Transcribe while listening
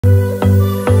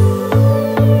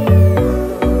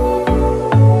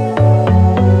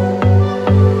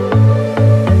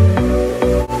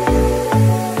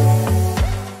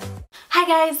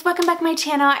welcome back to my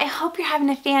channel. I hope you're having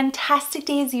a fantastic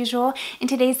day as usual. In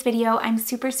today's video, I'm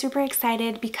super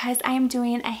excited because I am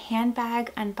doing a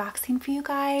handbag unboxing for you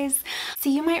guys. So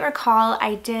you might recall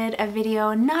I did a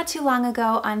video not too long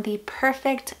ago on the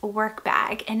perfect work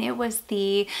bag, and it was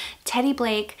the Teddy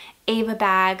Blake Ava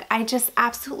bag. I just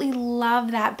absolutely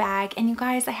love that bag, and you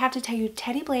guys, I have to tell you,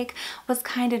 Teddy Blake was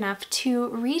kind enough to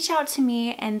reach out to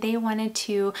me and they wanted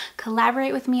to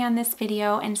collaborate with me on this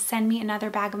video and send me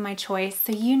another bag of my choice.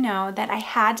 So you know that I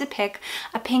had to pick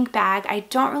a pink bag. I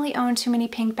don't really own too many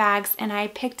pink bags, and I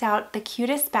picked out the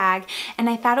cutest bag, and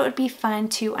I thought it would be fun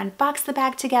to unbox the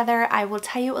bag together. I will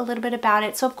tell you a little bit about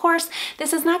it. So of course,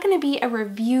 this is not going to be a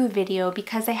review video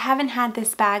because I haven't had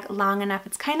this bag long enough.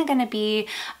 It's kind of going to be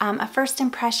a first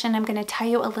impression. I'm going to tell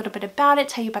you a little bit about it,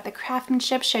 tell you about the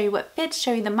craftsmanship, show you what fits,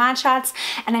 show you the mod shots,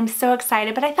 and I'm so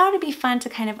excited. But I thought it'd be fun to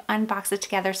kind of unbox it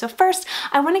together. So first,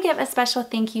 I want to give a special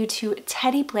thank you to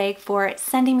Teddy Blake for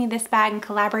sending me this bag and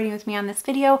collaborating with me on this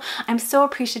video. I'm so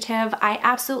appreciative. I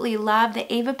absolutely love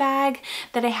the Ava bag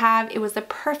that I have. It was the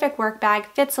perfect work bag,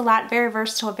 fits a lot, very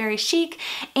versatile, very chic,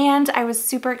 and I was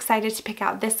super excited to pick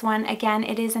out this one. Again,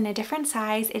 it is in a different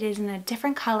size, it is in a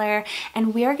different color,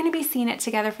 and we are going to be seeing it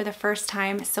together for the first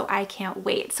time, so I can't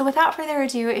wait. So without further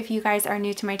ado, if you guys are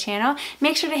new to my channel,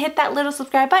 make sure to hit that little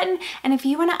subscribe button, and if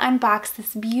you want to unbox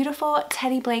this beautiful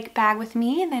Teddy Blake bag with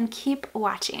me, then keep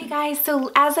watching. Hey guys,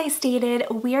 so as I stated,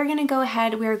 we are going to go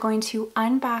ahead, we are going to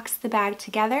unbox the bag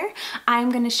together.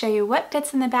 I'm going to show you what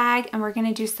fits in the bag, and we're going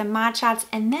to do some mod shots,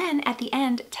 and then at the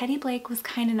end, Teddy Blake was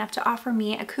kind enough to offer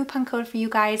me a coupon code for you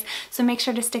guys, so make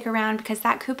sure to stick around because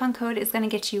that coupon code is going to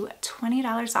get you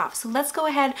 $20 off. So let's go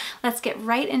ahead, let's get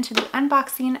right into the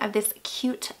unboxing of this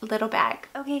cute little bag.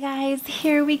 Okay guys,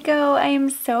 here we go. I am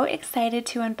so excited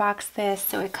to unbox this.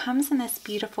 So it comes in this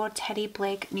beautiful Teddy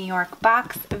Blake New York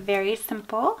box, very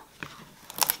simple.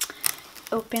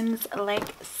 Opens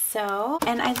like so,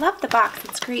 and I love the box.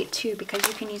 It's great too because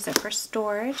you can use it for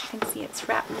storage. You can see it's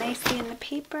wrapped nicely in the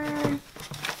paper.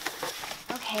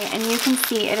 Okay, and you can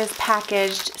see it is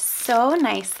packaged so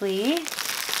nicely.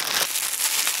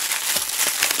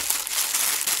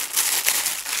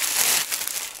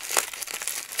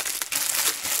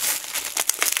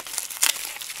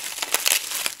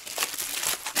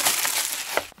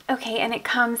 Okay, and it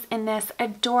comes in this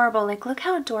adorable, like look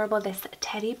how adorable this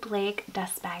Teddy Blake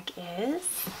dust bag is.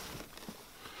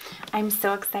 I'm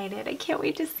so excited. I can't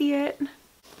wait to see it.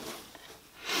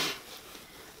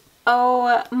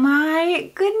 Oh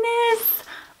my goodness.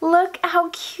 Look how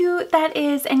cute that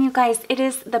is. And you guys, it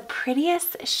is the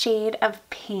prettiest shade of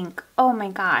pink. Oh my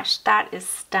gosh, that is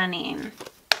stunning.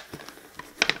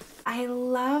 I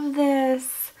love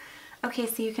this. Okay,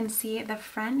 so you can see the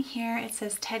front here, it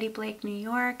says Teddy Blake New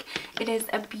York. It is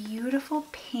a beautiful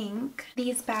pink.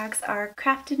 These bags are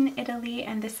crafted in Italy,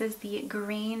 and this is the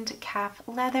grained calf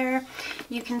leather.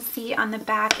 You can see on the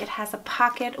back it has a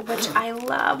pocket, which I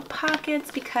love pockets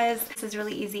because this is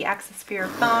really easy access for your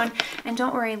phone. And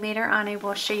don't worry, later on I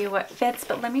will show you what fits,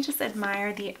 but let me just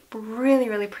admire the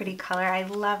really pretty color. I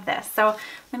love this. So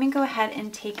let me go ahead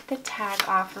and take the tag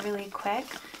off really quick.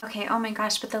 Okay, oh my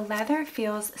gosh, but the leather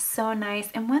feels so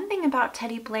nice. And one thing about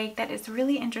Teddy Blake that is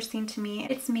really interesting to me,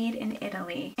 it's made in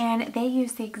Italy, and they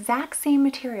use the exact same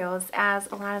materials as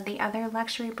a lot of the other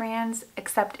luxury brands,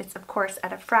 except it's of course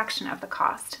at a fraction of the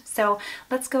cost. So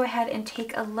let's go ahead and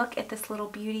take a look at this little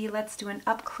beauty. Let's do an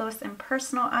up close and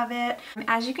personal of it.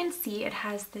 As you can see, it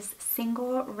has this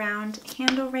single round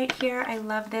handle right here. I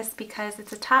love this because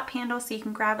it's a top handle, so you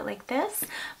can grab it like this.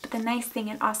 But the nice thing,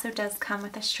 it also does come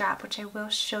with a strap, which I will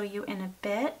show you in a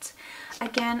bit.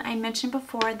 Again, I mentioned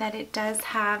before that it does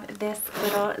have this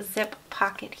little zip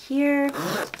pocket here.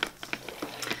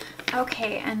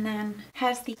 Okay, and then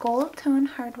has the gold tone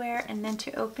hardware, and then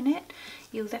to open it,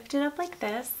 you lift it up like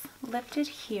this, lift it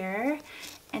here,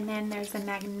 and then there's a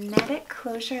magnetic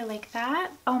closure like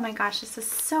that. Oh my gosh, this is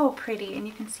so pretty, and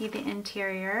you can see the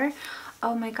interior.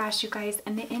 Oh my gosh, you guys,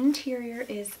 and the interior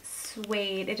is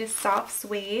suede. It is soft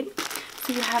suede.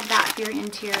 So you have that for your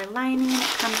interior lining.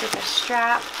 It comes with a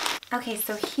strap. Okay,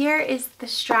 so here is the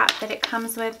strap that it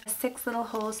comes with. 6 little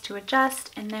holes to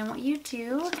adjust, and then what you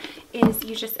do is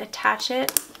you just attach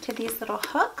it to these little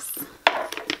hooks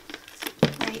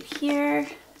right here.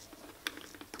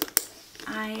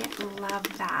 I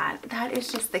love that. That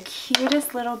is just the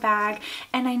cutest little bag.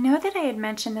 And I know that I had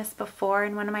mentioned this before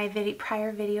in one of my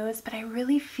prior videos, but I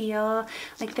really feel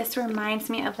like this reminds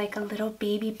me of like a little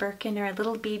baby Birkin or a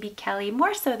little baby Kelly,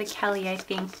 more so the Kelly, I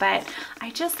think, but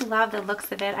I just love the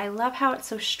looks of it. I love how it's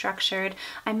so structured.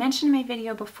 I mentioned in my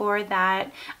video before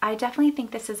that I definitely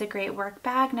think this is a great work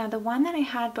bag. Now, the one that I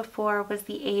had before was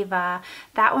the Ava.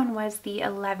 That one was the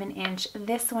 11-inch.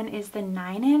 This one is the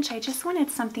 9-inch. I just wanted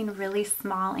something really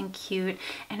small and cute,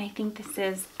 and I think this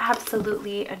is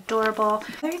absolutely adorable.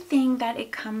 The other thing that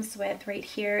it comes with right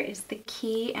here is the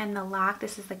key and the lock.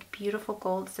 This is like beautiful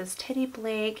gold. It says Teddy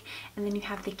Blake, and then you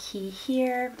have the key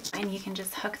here, and you can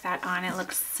just hook that on. It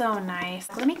looks so nice.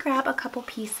 Let me grab a couple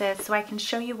pieces so I can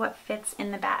show you what fits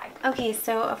in the bag. Okay,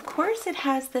 so of course it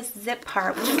has this zip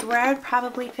part, which is where I would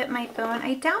probably fit my phone.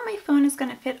 I doubt my phone is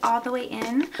going to fit all the way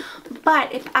in,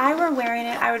 but if I were wearing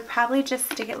it, I would probably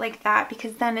just stick it like that,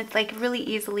 because then it's like really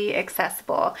easily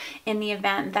accessible in the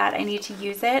event that I need to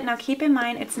use it. Now keep in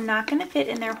mind, it's not going to fit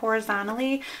in there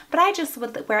horizontally, but I just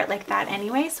would wear it like that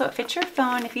anyway, so it fits your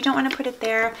phone. If you don't want to put it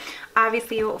there,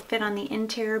 obviously it will fit on the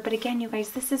interior, but again, you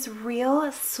guys, this is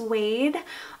real suede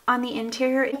on the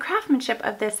interior. The craftsmanship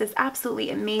of this is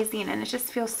absolutely amazing, and it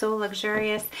just feels so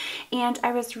luxurious. And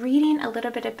I was reading a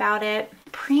little bit about it.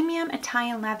 Premium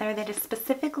Italian leather that is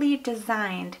specifically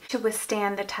designed to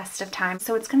withstand the test of time.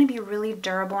 So it's going to be really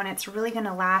durable, and it's really going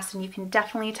to last, and you can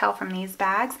definitely tell from these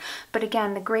bags. But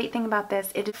again, the great thing about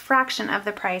this, it is a fraction of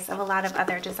the price of a lot of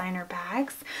other designer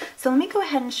bags. So let me go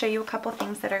ahead and show you a couple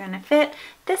things that are going to fit.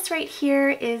 This right here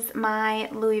is my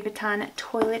Louis Vuitton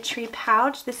toiletry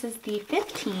pouch. This is the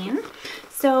 15.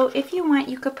 So if you want,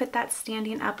 you could put that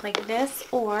standing up like this,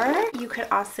 or you could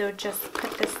also just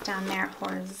put this down there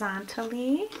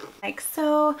horizontally, like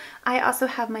so. I also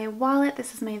have my wallet.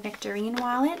 This is my Victorine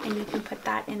wallet, and you can put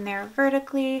that in there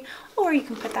vertically, or you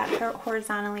can put that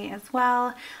horizontally as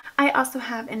well. I also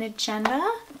have an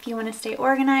agenda if you want to stay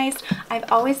organized.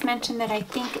 I've always mentioned that I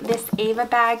think this Ava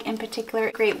bag in particular,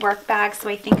 great work bag, so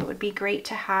I think it would be great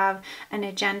to have an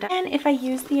agenda. And if I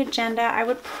use the agenda, I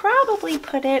would probably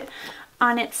put it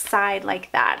on its side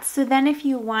like that. So then if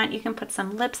you want, you can put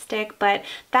some lipstick, but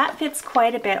that fits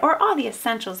quite a bit, or all the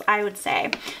essentials, I would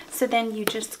say. So then you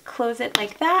just close it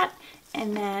like that,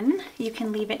 and then you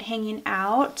can leave it hanging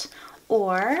out,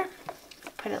 or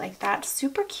put it like that.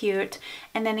 Super cute.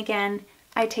 And then again,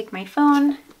 I take my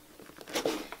phone,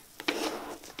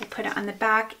 I put it on the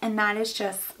back, and that is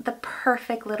just the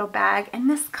perfect little bag. And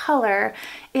this color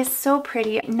is so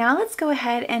pretty. Now let's go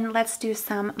ahead and let's do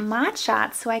some mod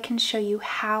shots so I can show you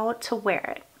how to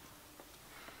wear it.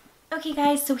 Okay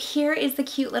guys, so here is the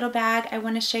cute little bag. I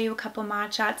want to show you a couple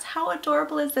mod shots. How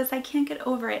adorable is this? I can't get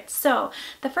over it. So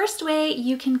the first way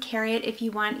you can carry it, if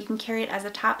you want, you can carry it as a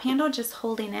top handle, just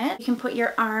holding it. You can put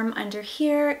your arm under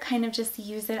here, kind of just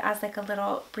use it as like a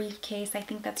little briefcase. I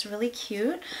think that's really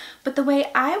cute. But the way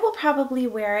I will probably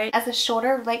wear it as a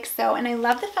shoulder, like so. And I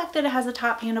love the fact that it has a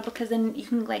top handle, because then you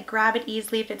can like grab it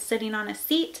easily if it's sitting on a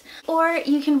seat. Or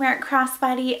you can wear it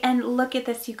crossbody, and look at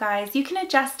this, you guys. You can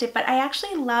adjust it, but I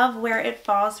actually love where it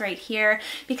falls right here,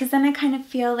 because then I kind of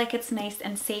feel like it's nice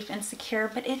and safe and secure.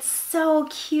 But it's so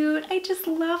cute. I just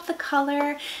love the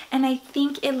color, and I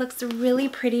think it looks really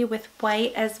pretty with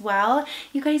white as well.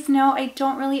 You guys know I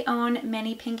don't really own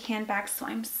many pink handbags, so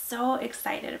I'm so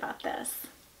excited about this.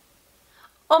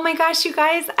 Oh my gosh, you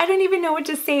guys, I don't even know what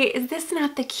to say. Is this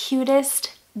not the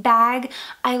cutest bag?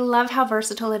 I love how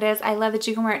versatile it is. I love that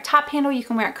you can wear it top handle, you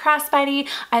can wear it crossbody.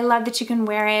 I love that you can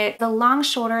wear it the long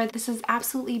shoulder. This is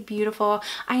absolutely beautiful.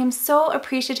 I am so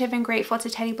appreciative and grateful to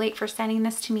Teddy Blake for sending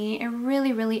this to me. It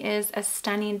really, really is a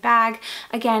stunning bag.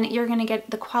 Again, you're gonna get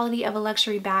the quality of a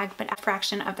luxury bag, but a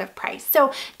fraction of the price.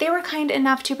 So they were kind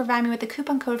enough to provide me with a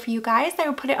coupon code for you guys. I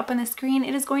will put it up on the screen.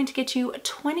 It is going to get you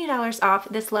 $20 off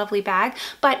this lovely bag.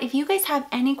 But if you guys have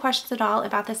any questions at all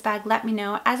about this bag, let me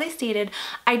know. As I stated,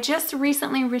 I just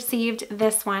recently received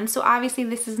this one, so obviously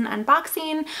this is an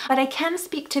unboxing, but I can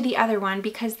speak to the other one,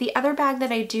 because the other bag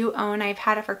that I do own, I've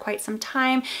had it for quite some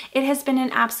time. It has been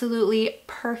an absolutely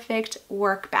perfect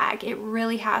work bag. It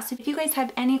really has. So if you guys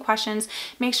have any questions,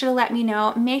 make sure to let me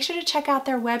know. Make sure to check out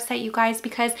their website, you guys,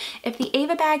 because if the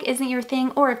Ava bag isn't your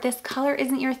thing, or if this color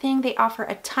isn't your thing, they offer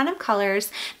a ton of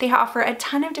colors. They offer a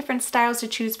ton of different styles to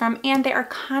choose from, and they are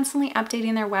constantly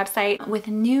updating their website with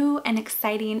new and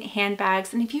exciting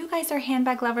handbags. And if you guys are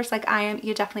handbag lovers like I am,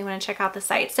 you definitely want to check out the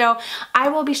site. So I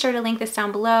will be sure to link this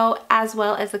down below, as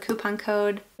well as the coupon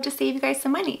code. to save you guys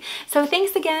some money. So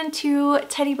thanks again to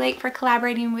Teddy Blake for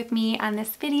collaborating with me on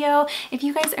this video. If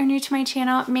you guys are new to my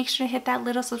channel, make sure to hit that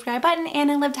little subscribe button,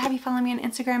 and I'd love to have you follow me on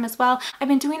Instagram as well. I've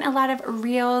been doing a lot of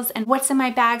reels and what's in my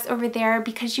bags over there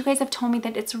because you guys have told me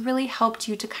that it's really helped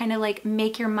you to kind of like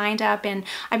make your mind up, and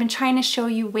I've been trying to show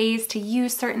you ways to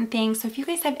use certain things. So if you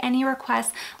guys have any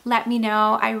requests, let me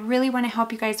know. I really want to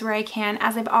help you guys where I can.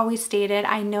 As I've always stated,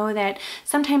 I know that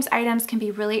sometimes items can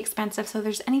be really expensive, so if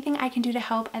there's anything I can do to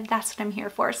help, that's what I'm here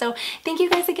for. So thank you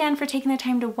guys again for taking the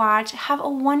time to watch. Have a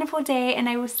wonderful day, and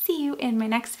I will see you in my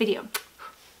next video.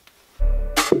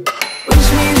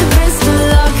 Wish me the best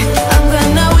of luck.